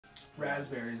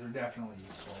Raspberries are definitely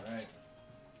useful, right?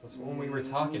 That's the one we were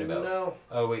talking about. No.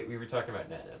 Oh wait, we were talking about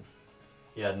Nanab.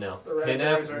 Yeah, no. The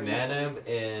raspberries Pinap, are Nanab,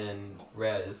 and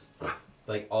Raz.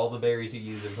 Like all the berries you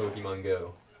use in Pokemon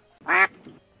Go.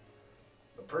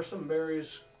 The Persim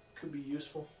berries could be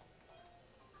useful.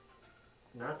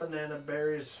 Not the Nana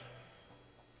berries.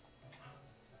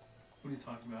 What are you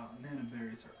talking about? Nana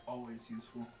berries are always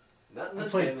useful. Not in I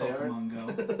this played game, they Pokemon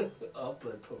are. Go. I'll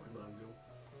play Pokemon Go.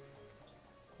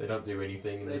 They don't do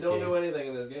anything in They this don't game. do anything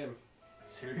in this game.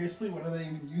 Seriously? What are they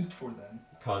even used for then?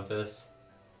 Contests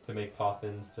to make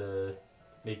Poffins to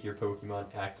make your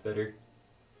Pokemon act better.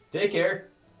 Daycare!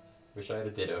 Wish I had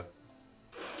a Ditto.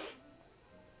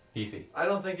 PC. I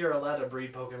don't think you're allowed to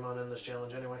breed Pokemon in this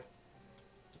challenge anyway.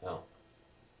 Oh.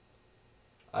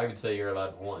 I would say you're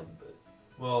allowed one, but...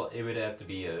 Well, it would have to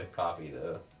be a copy,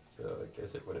 though. So I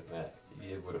guess it wouldn't matter.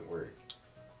 It wouldn't work.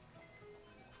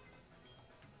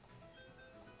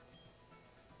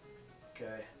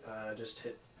 Okay, just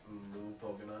hit move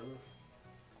Pokemon.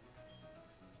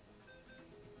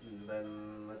 And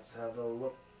then let's have a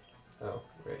look. Oh,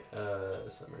 right.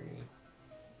 Summary.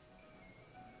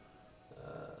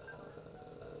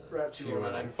 Route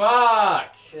 219.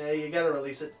 Fuck! Yeah, you gotta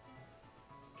release it.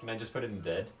 Can I just put it in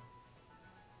dead?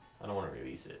 I don't want to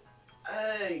release it.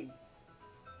 I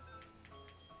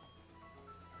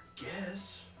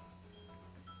guess.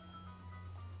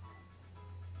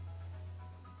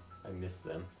 I miss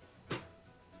them.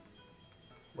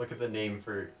 Look at the name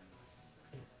for...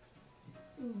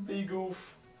 Big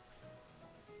oof.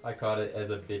 I caught it as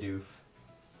a Bidoof.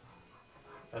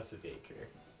 That's a daycare.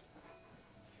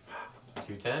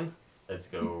 210? Let's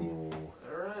go.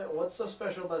 Alright, what's so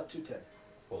special about 210?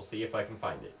 We'll see if I can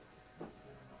find it.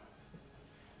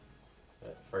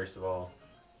 But first of all...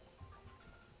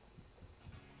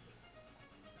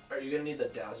 Are you gonna need the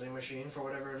dowsing machine for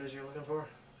whatever it is you're looking for?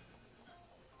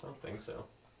 Don't think so.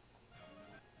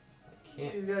 I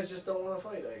can't. These guys just don't want to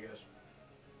fight, I guess.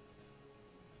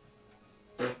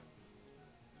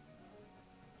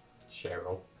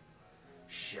 Cheryl.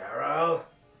 Cheryl!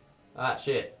 Ah,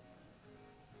 shit.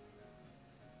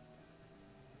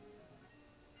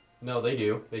 No, they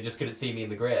do. They just couldn't see me in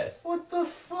the grass. What the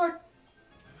fuck?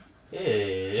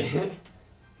 Hey.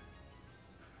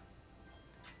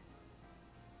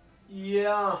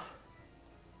 Yeah.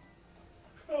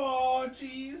 Oh,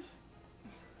 jeez.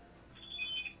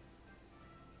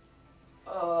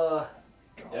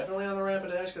 Definitely on the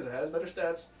Rapidash because it has better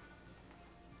stats.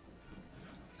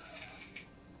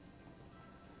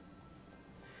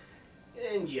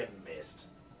 And you missed.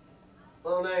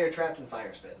 Well, now you're trapped in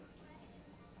Fire Spin.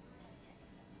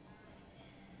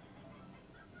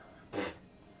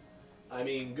 I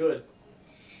mean, good.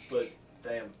 But,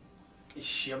 damn.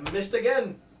 You missed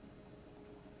again!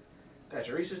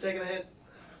 Pachyrisu's taking a hit.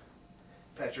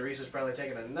 Pachyrisu's probably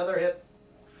taking another hit.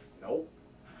 Nope.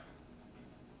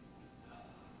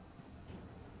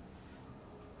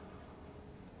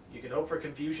 You could hope for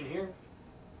confusion here.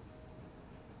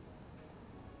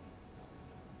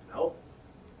 Nope.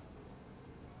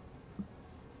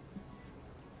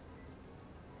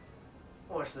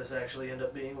 Watch this actually end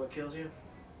up being what kills you.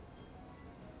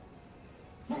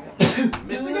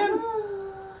 Missed again?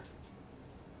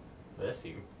 Bless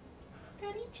you.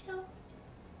 Daddy, chill.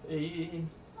 Hey.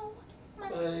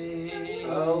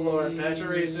 Oh Lord,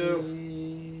 Pachirisu.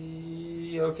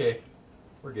 Okay,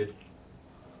 we're good.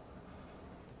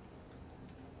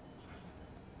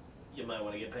 You might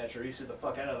want to get Pachirisu the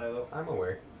fuck out of there, though. I'm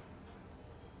aware.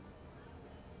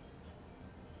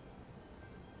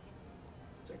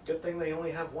 It's a good thing they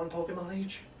only have one Pokemon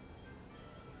each.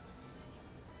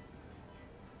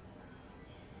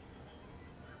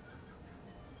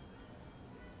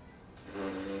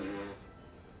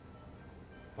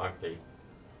 Aren't they?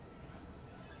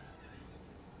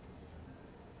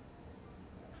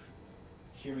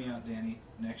 Hear me out, Danny.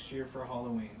 Next year for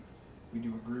Halloween, we do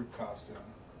a group costume.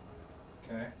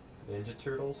 Okay? Ninja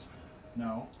Turtles?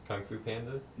 No. Kung Fu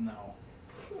Panda? No.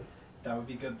 That would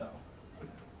be good, though.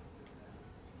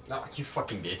 No, you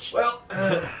fucking bitch. Well,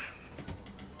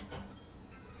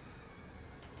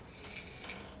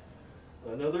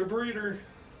 another breeder.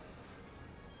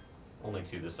 Only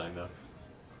 2 this time, though.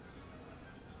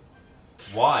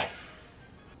 Why?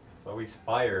 It's always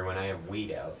fire when I have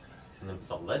weed out. And then it's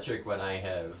electric when I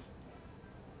have...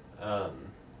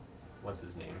 What's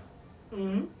his name?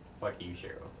 Mm-hmm. Fuck you,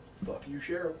 Cheryl. Fuck you,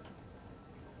 Cheryl.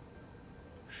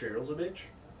 Cheryl's a bitch.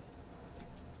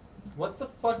 What the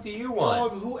fuck do you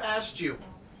want? Dog, who asked you?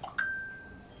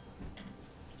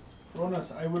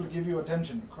 Cronus, I will give you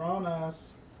attention.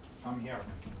 Cronus, come here.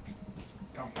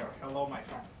 Come here. Hello, my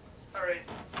friend. Alright,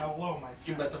 Hello, my you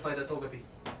friend. better fight a Togepi.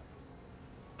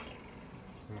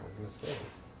 We're gonna stay.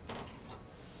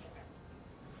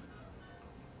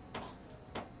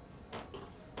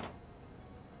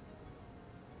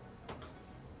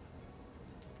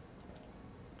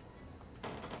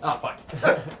 Ah, fuck.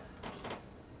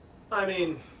 I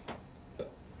mean,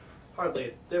 hardly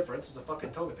a difference. It's a fucking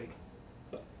Togepi.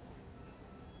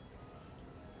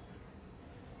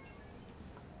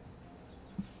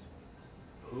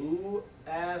 Who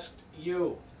asked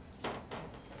you?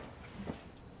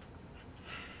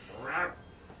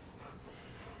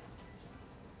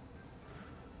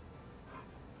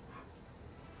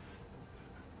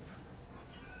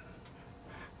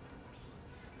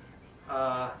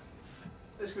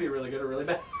 This could be really good or really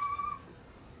bad.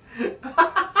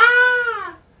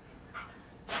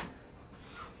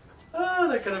 Oh,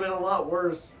 that could have been a lot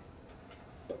worse.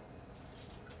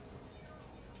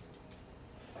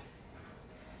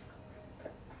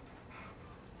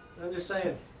 I'm just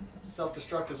saying,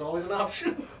 self-destruct is always an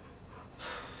option.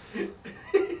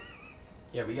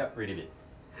 Yeah, we got rid of it.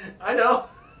 I know.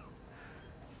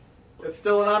 It's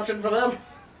still an option for them.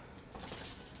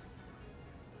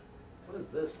 What is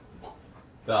this?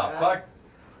 The fuck?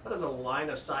 That is a line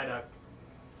of Psyduck.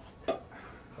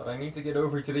 But I need to get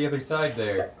over to the other side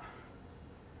there.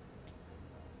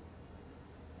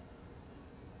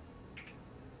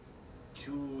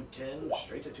 $210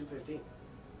 straight to $215.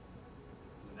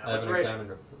 I Now it's haven't ready.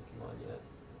 encountered a Pokemon yet.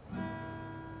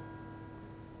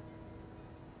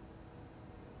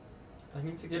 I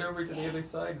need to get over to the other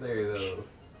side there, though.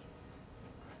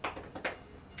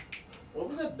 What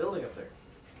was that building up there?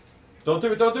 Don't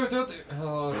do it, don't do it, don't do it!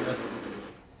 Oh, God.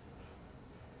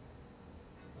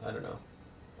 I don't know.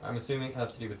 I'm assuming it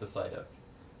has to do with the Psyduck.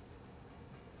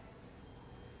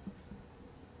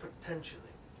 Potentially.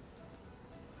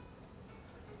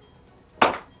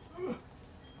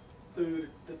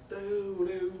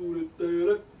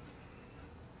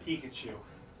 Pikachu.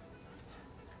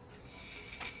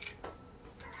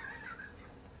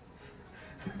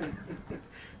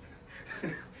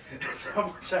 That's how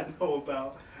much I know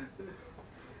about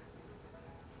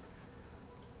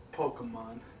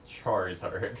Pokemon.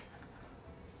 Charizard.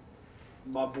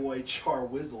 My boy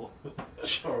Charwizzle.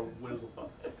 Charwizzle.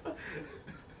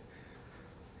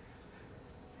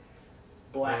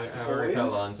 Blast I'm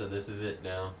boys. on, so this is it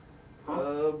now.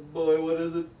 Boy, what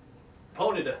is it?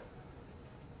 Ponyta.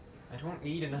 I don't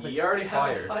need another You already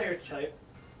fire. have a fire type.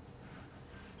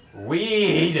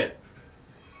 Weed!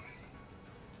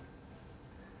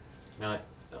 No,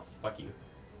 fuck you.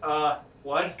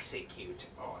 What? Execute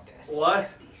Order What?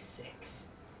 66.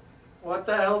 What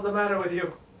the hell's the matter with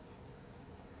you?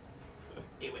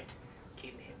 Do it.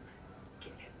 Kill him.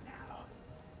 Kill him now.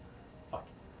 Fuck.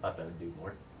 Thought that would do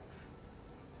more.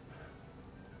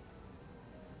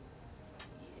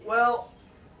 Well,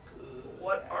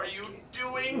 what are you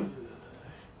doing?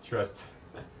 Trust.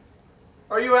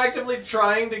 Are you actively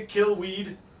trying to kill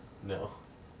Weed? No.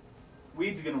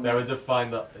 Weed's gonna That win. would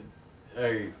define the...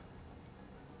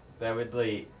 that would,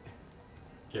 like,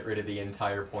 get rid of the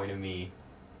entire point of me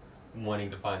wanting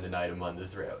to find an item on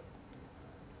this route.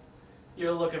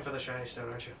 You're looking for the shiny stone,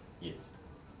 aren't you? Yes.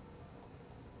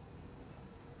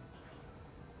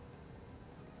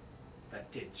 That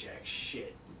did jack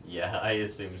shit. Yeah, I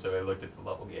assume so. I looked at the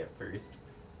level gap first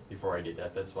before I did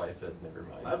that. That's why I said never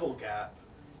mind. Level gap?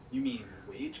 You mean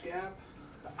wage gap?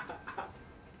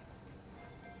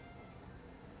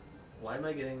 Why am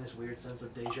I getting this weird sense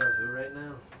of deja vu right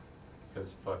now?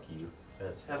 Because fuck you.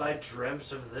 That's Have I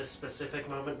dreamt of this specific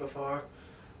moment before?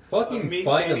 fucking Of me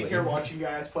finally. standing here watching you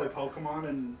guys play Pokemon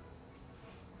and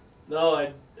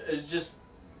No, it's just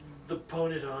the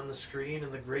Ponyta on the screen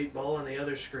and the Great Ball on the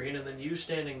other screen, and then you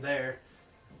standing there.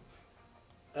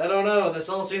 I don't know. This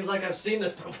all seems like I've seen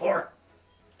this before.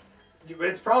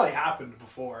 it's probably happened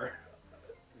before.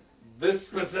 This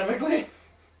specifically?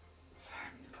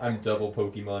 I'm double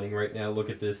Pokemoning right now. Look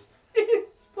at this.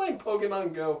 He's playing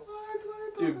Pokemon Go.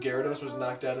 Dude, Gyarados was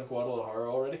knocked out of Guadalajara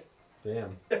already.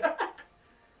 Damn.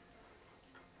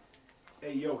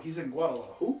 Hey, yo, he's in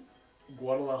Guadalajara. Who?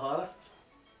 Guadalajara?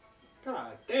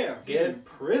 God damn, he's Get- in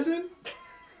prison?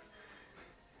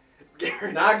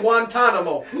 Not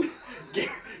Guantanamo.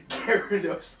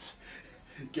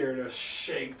 Gyarados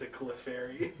shanked a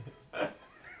Clefairy.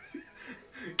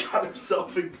 Got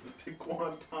himself into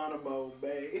Guantanamo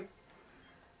Bay.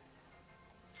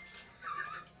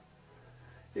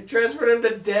 You transferred him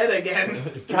to dead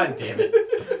again. God damn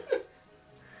it.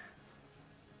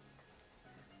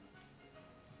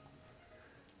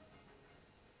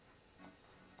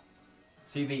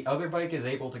 See, the other bike is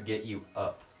able to get you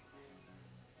up.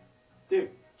 Dude,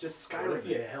 Just What Skyrim. if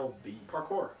you held B?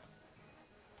 Parkour.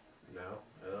 No,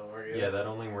 that don't work. Yeah, that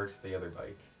only works with the other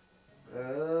bike.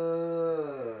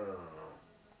 Oh,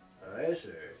 I see.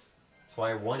 That's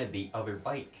why I wanted the other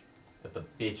bike. But the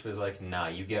bitch was like, nah,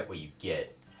 you get what you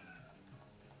get.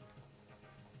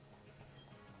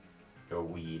 Go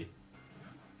weed.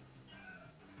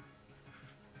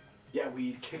 Yeah,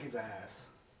 we'd kick his ass.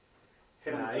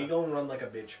 Hit him Nah, with you gonna run like a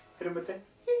bitch. Hit him with the.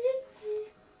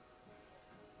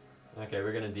 Okay,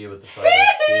 we're gonna deal with the side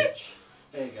up bitch.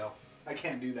 There you go. I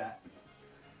can't do that.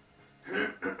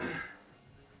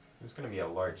 There's gonna be a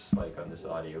large spike on this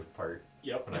audio part.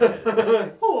 Yep. When I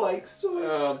edit. Oh, like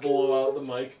so. Blow out the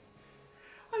mic.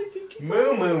 I think. You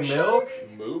Moo moo milk.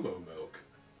 Moo moo milk.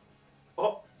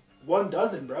 Oh, 1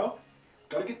 dozen, bro.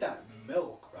 Gotta get that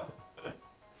milk, bro.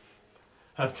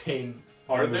 Obtain.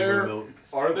 Are moo there- moo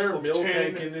milks. Are there Obtain-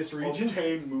 Miltank in this region?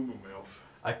 Obtain moo moo milk.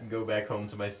 I can go back home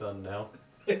to my son now.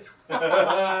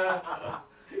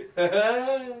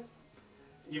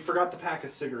 You forgot the pack of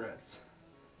cigarettes.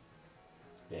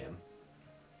 Damn.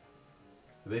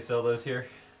 Do they sell those here?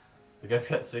 You guys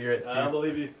got cigarettes too? I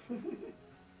believe you.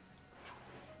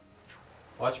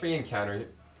 Watch me encounter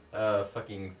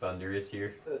fucking Thunderous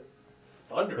here.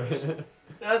 Thunderous.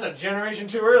 That's a generation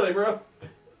too early, bro.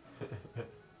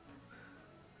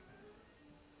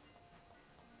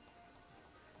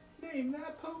 Name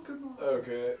that Pokemon.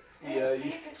 Okay. Yeah. It's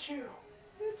You... Pikachu.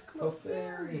 It's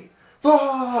Clefairy. Clefairy.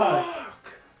 Fuck!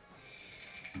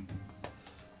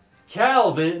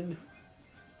 Calvin!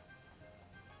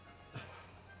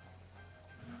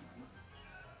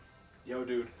 Yo,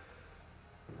 dude.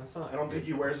 That's not I don't think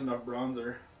he wears enough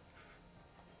bronzer.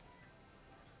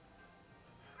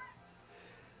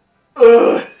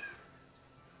 Ugh.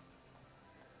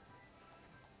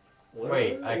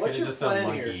 Wait, I could What's have your just done plan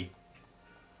monkey. here?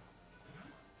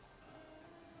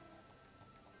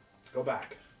 Go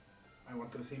back. I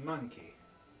want to see monkey.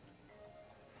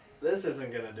 This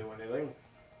isn't gonna do anything.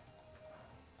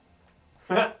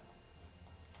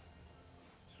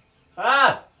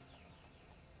 Ah!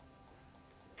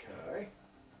 Okay.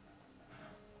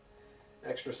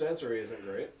 Extrasensory isn't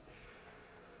great.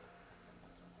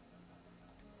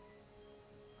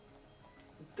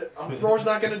 Uproar's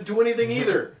not gonna do anything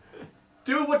either.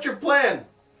 Dude, what's your plan?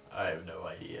 I have no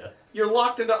idea. You're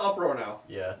locked into uproar now.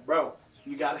 Yeah. Bro,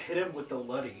 you gotta hit him with the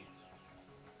Luddy.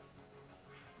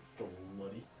 The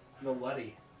bloody. The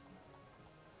Luddy.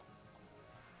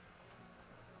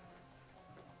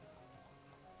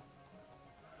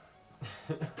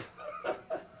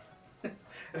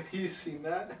 Have you seen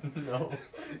that? No.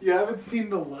 You haven't seen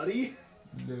the Luddy?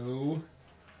 No.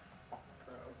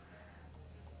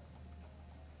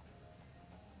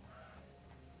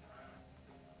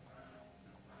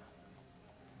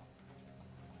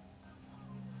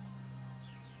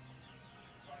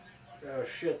 Oh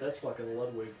shit, that's fucking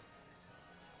Ludwig.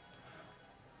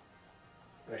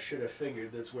 I should have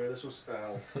figured that's where this was.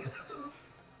 Ow.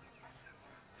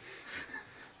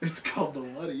 It's called the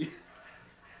Luddy.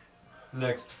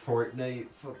 Next Fortnite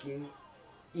fucking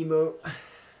emote.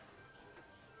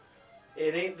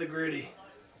 It ain't the gritty.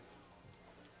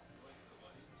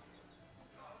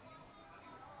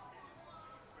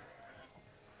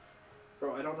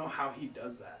 Bro, I don't know how he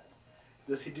does that.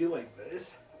 Does he do like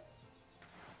this?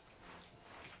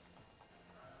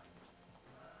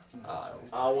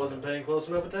 I wasn't paying close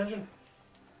enough attention.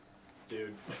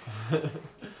 Dude.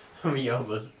 We're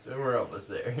almost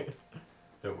there.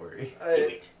 Don't worry. Do I,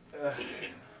 it. uh, Kill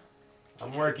him.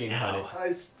 I'm working on it.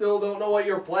 I still don't know what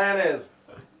your plan is.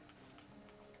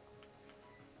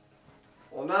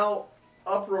 Well, now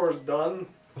uproar's done.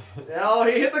 Now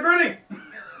he hit the gritty.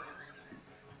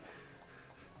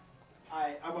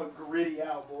 I'm a gritty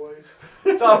out, boys.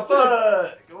 The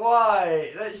fuck?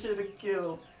 Why? That should have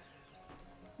killed.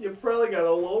 You probably got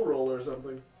a low roll or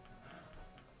something.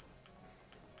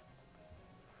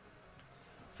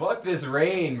 Fuck this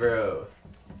rain, bro.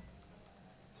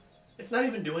 It's not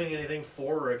even doing anything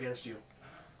for or against you.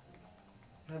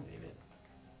 God damn it.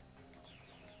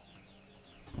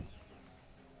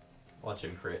 Watch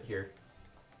him crit here.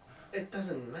 It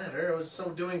doesn't matter. I was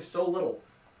doing so little.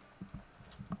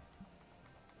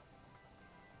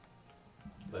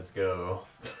 Let's go.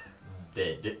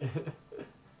 Dead.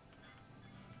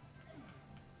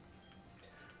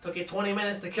 Took you 20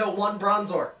 minutes to kill one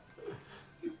Bronzor.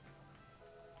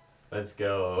 Let's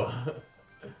go.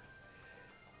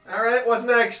 Alright, what's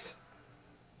next?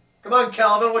 Come on,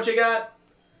 Calvin, what you got?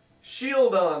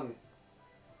 Shield on.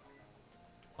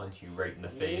 Punch you right in the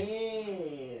face.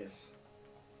 Yes.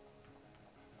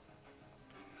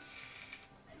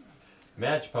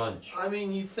 Match punch. I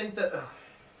mean, you think that...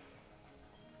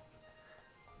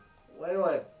 Why do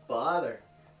I bother?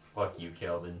 Fuck you,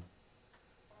 Kelvin.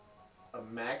 A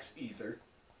max ether.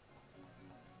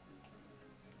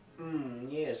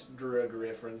 Yes, drug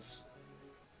reference.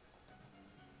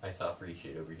 I saw free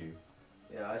shit over here.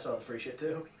 Yeah, I saw the free shit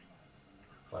too.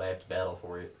 But I have to battle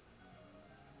for it.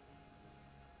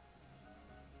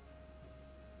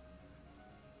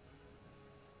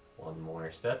 One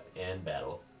more step and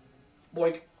battle.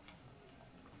 Boink.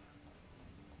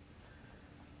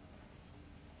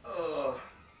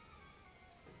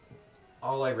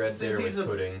 All I read Since there was he's a-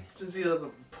 pudding. Since he had a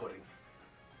pudding.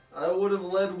 I would have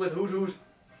led with Hoot Hoot.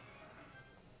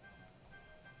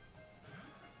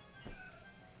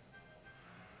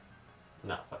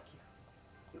 Nah, fuck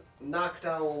you. Knocked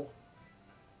owl.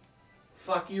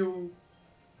 Fuck you.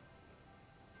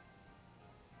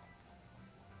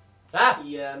 Ah!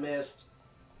 Yeah, missed.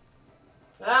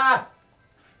 Ah!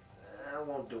 I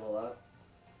won't do a lot.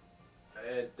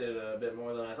 It did a bit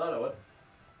more than I thought it would.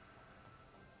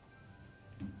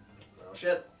 Oh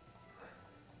shit.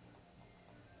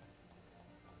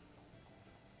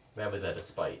 That was out of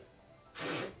spite.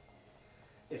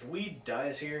 If weed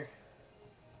dies here,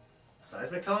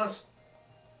 seismic toss?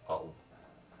 Oh.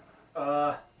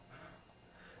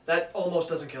 That almost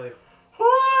doesn't kill you.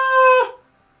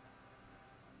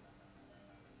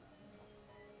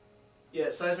 Yeah,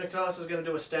 seismic toss is going to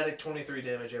do a static 23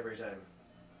 damage every time.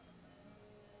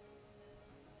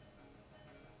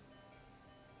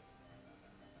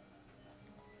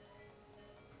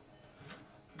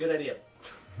 Good idea.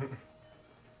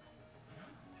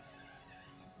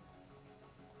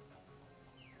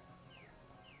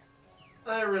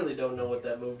 I really don't know what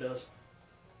that move does.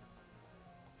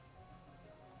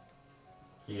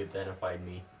 He identified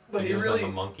me. But he knows really, I'm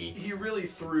a monkey. he really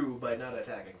threw by not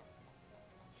attacking.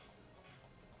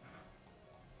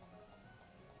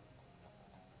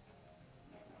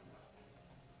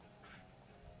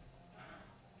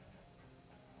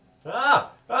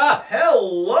 Ah! Ah!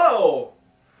 Hello!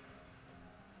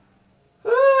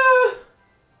 Ah!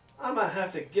 I might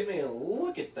have to get me a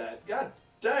look at that. God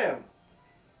damn.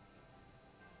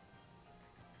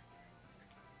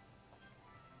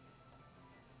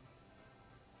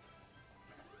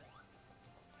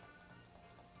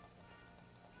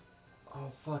 Oh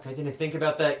fuck, I didn't think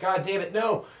about that. God damn it,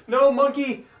 no! No,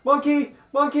 monkey! Monkey!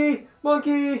 Monkey!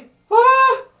 Monkey!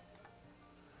 Ah!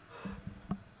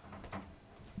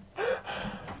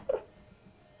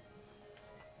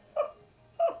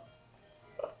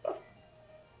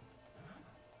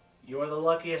 You're the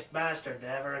luckiest bastard to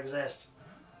ever exist.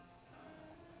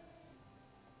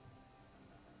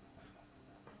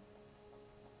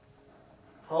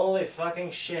 Holy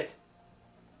fucking shit.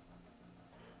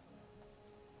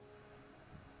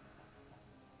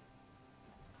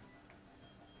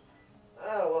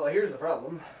 Oh, well, here's the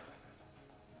problem.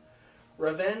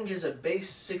 Revenge is a base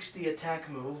 60 attack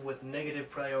move with negative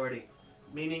priority,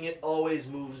 meaning it always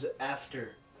moves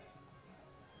after.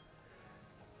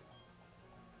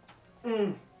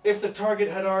 If the target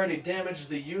had already damaged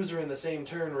the user in the same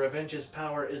turn, Revenge's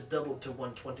power is doubled to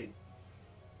 120.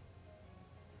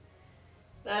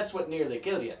 That's what nearly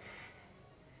killed you.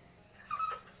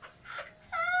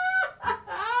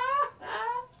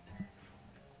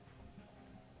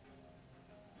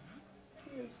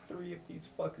 He has 3 of these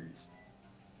fuckers.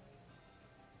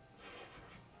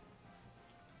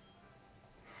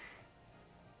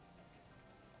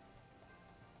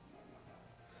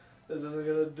 This isn't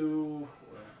gonna do...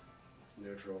 Well, it's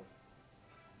neutral.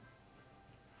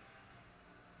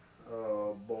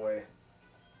 Oh boy.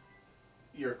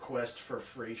 Your quest for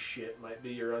free shit might be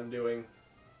your undoing.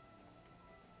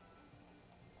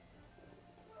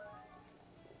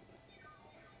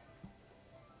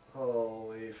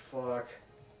 Holy fuck.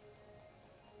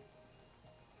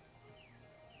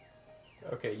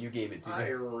 Okay, you gave it to I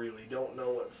me. really don't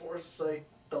know what Foresight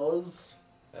does.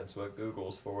 That's what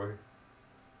Google's for.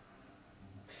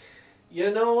 You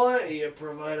know what? You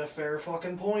provide a fair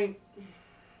fucking point.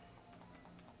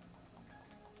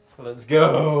 Let's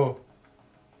go!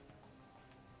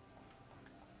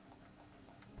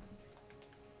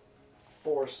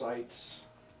 Foresights.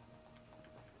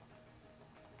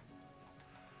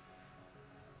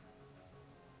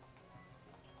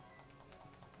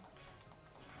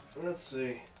 Let's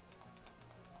see.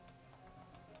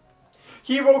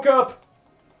 He woke up!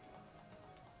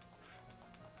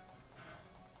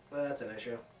 That's an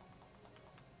issue.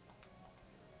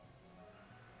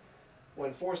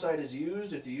 When Foresight is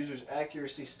used, if the user's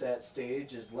accuracy stat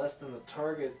stage is less than the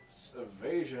target's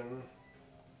evasion,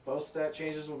 both stat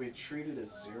changes will be treated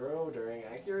as 0 during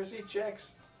accuracy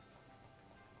checks.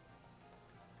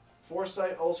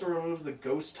 Foresight also removes the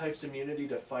ghost type's immunity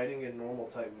to fighting and normal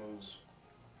type moves.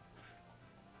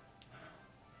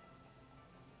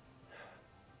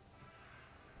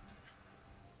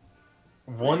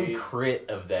 One Great. crit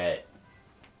of that,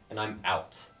 and I'm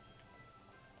out.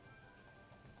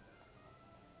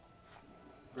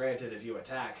 Granted, if you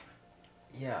attack.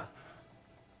 Yeah.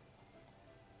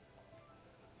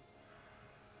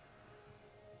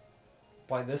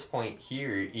 By this point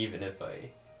here, even if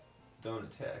I don't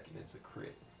attack and it's a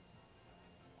crit.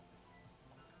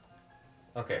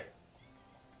 Okay.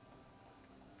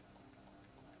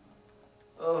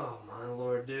 Oh my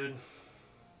lord, dude.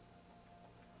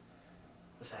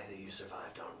 The fact that you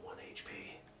survived on 1 HP.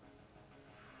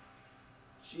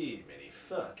 Gee, many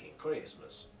fucking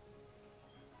Christmas.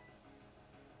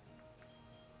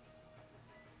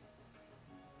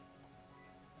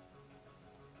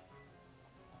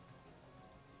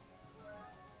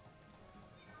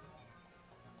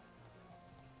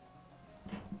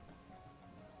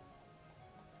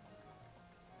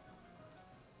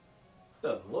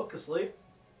 Doesn't look asleep.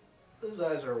 His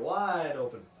eyes are wide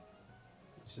open.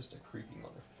 It's just a creepy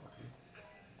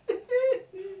motherfucker.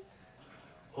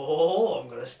 Oh, I'm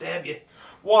gonna stab you.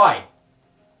 Why?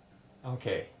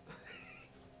 Okay.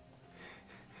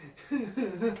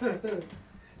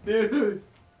 Dude,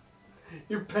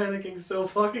 you're panicking so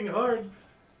fucking hard.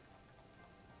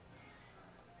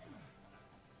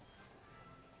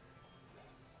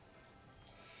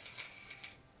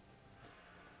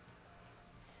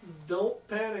 Don't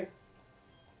panic.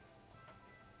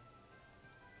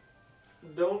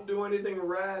 Don't do anything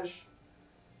rash.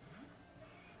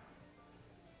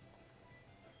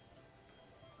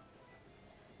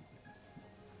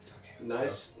 Okay.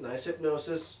 Nice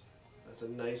hypnosis. That's a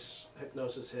nice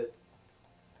hypnosis hit.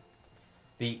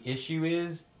 The issue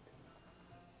is,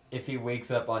 if he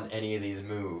wakes up on any of these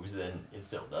moves, then it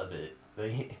still does it.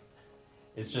 Like,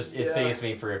 it's just, it Yeah. saves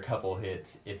me for a couple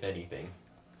hits, if anything.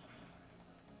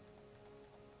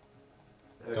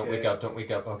 Don't wake up, don't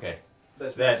wake up. Okay.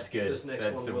 That's good. This next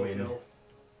That's one a will win. kill.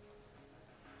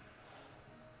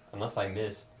 Unless I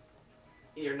miss.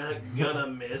 You're not gonna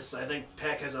miss. I think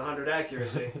Peck has 100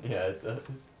 accuracy. Yeah, it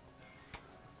does.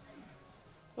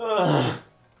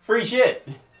 Free shit!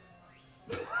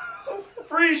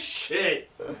 Free shit!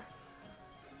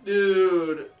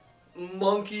 Dude,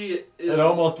 Monkey is... It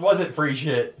almost wasn't free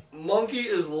shit. Monkey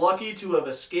is lucky to have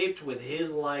escaped with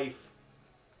his life.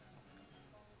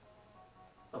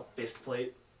 A fist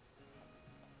plate.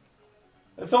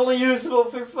 It's only useful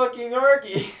for fucking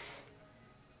Arkies.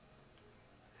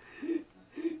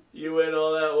 You went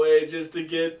all that way just to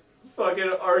get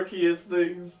fucking Arceus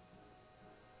things.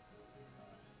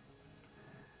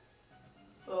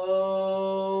 Oh.